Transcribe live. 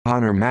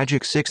Honor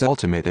Magic 6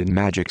 Ultimate and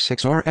Magic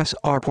 6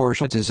 RSR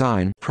Porsche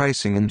Design.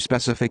 Pricing and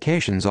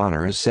specifications.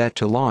 Honor is set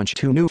to launch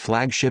two new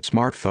flagship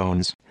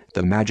smartphones,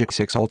 the Magic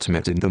 6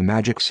 Ultimate and the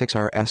Magic 6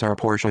 RSR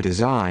Porsche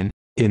Design,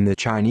 in the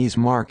Chinese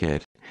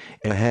market.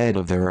 Ahead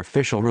of their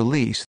official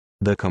release,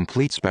 the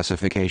complete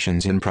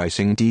specifications and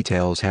pricing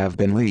details have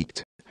been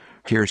leaked.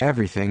 Here's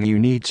everything you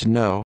need to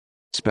know.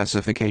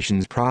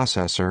 Specifications.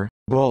 Processor,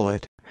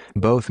 Bullet.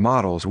 Both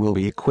models will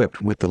be equipped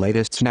with the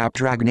latest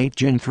Snapdragon 8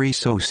 Gen 3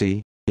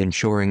 SoC,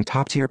 ensuring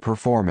top-tier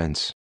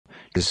performance.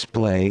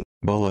 Display,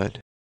 Bullet.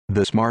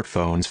 The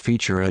smartphones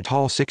feature a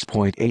tall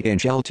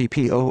 6.8-inch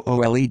LTPO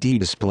OLED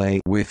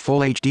display with Full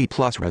HD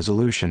Plus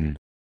resolution.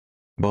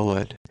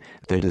 Bullet.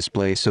 The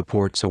display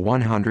supports a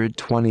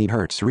 120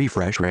 Hz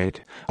refresh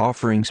rate,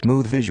 offering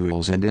smooth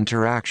visuals and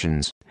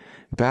interactions.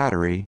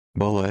 Battery,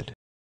 Bullet.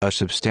 A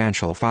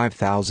substantial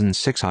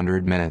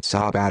 5,600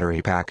 mAh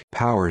battery pack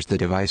powers the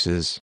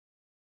devices.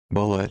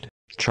 Bullet.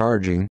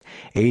 Charging,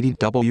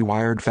 80W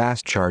wired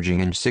fast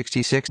charging and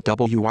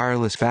 66W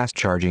wireless fast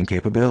charging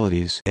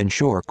capabilities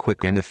ensure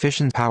quick and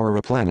efficient power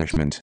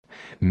replenishment.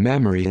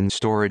 Memory and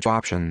storage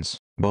options.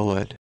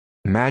 Bullet.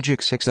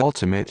 Magic 6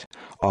 Ultimate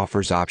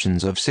offers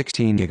options of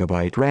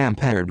 16GB RAM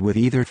paired with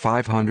either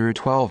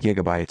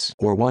 512GB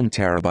or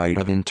 1TB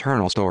of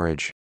internal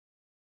storage.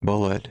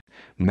 Bullet.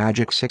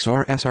 Magic 6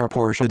 RSR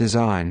Porsche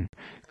Design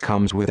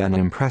comes with an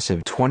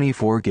impressive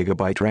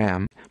 24GB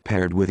RAM,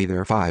 paired with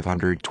either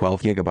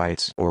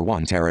 512GB or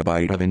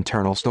 1TB of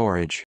internal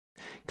storage.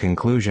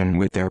 Conclusion.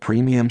 With their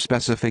premium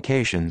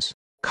specifications,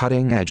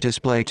 cutting-edge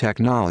display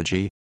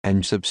technology,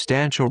 and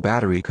substantial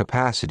battery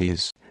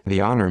capacities,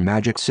 the Honor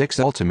Magic 6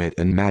 Ultimate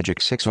and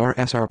Magic 6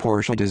 RSR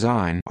Porsche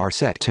Design are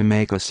set to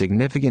make a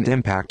significant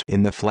impact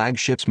in the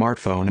flagship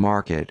smartphone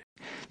market.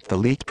 The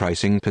leaked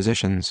pricing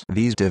positions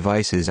these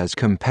devices as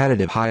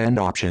competitive high-end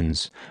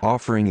options,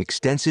 offering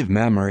extensive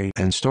memory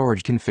and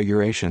storage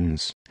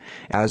configurations.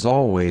 As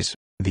always,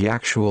 the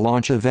actual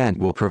launch event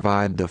will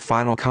provide the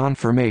final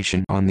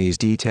confirmation on these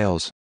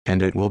details,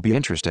 and it will be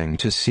interesting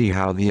to see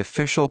how the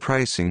official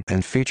pricing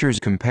and features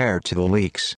compare to the leaks.